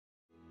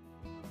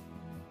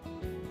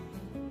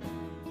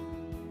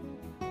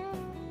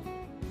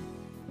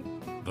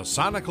The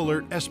Sonic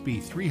Alert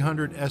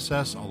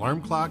SB300SS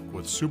alarm clock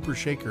with super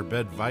shaker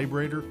bed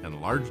vibrator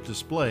and large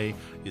display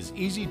is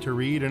easy to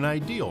read and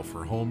ideal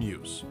for home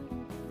use.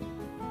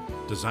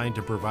 Designed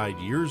to provide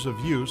years of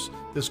use,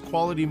 this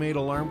quality-made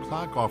alarm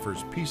clock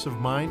offers peace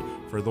of mind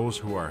for those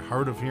who are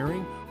hard of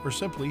hearing or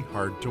simply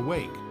hard to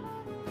wake.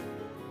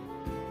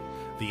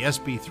 The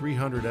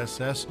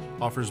SB300SS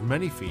offers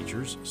many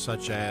features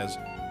such as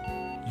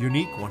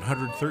unique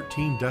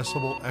 113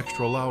 decibel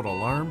extra loud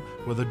alarm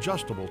with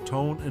adjustable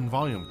tone and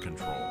volume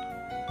control,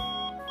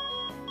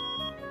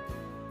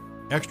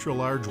 extra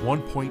large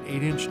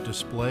 1.8-inch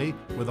display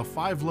with a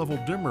 5-level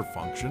dimmer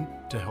function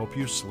to help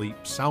you sleep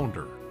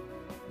sounder.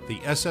 The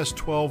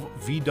SS12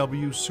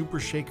 VW Super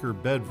Shaker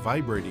Bed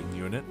Vibrating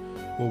Unit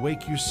will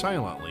wake you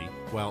silently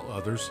while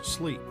others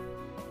sleep.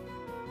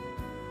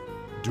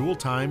 Dual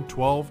time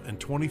 12 and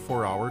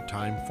 24-hour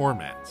time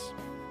formats.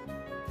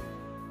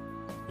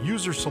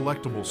 User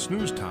selectable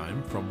snooze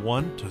time from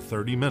 1 to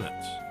 30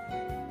 minutes.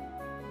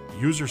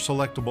 User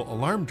selectable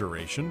alarm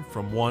duration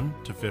from 1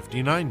 to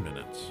 59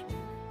 minutes.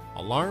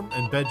 Alarm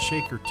and bed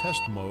shaker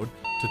test mode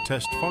to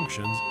test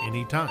functions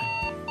anytime.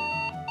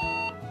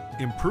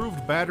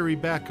 Improved battery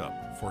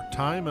backup for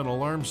time and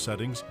alarm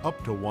settings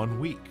up to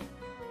 1 week.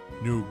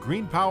 New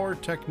green power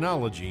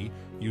technology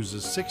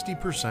uses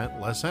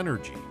 60% less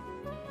energy.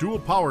 Dual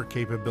power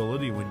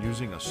capability when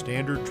using a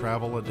standard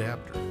travel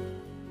adapter.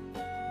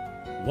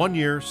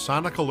 1-year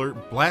Sonic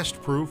Alert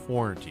blast-proof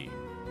warranty.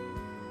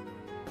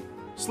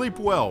 Sleep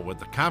well with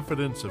the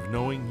confidence of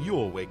knowing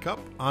you'll wake up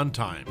on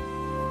time.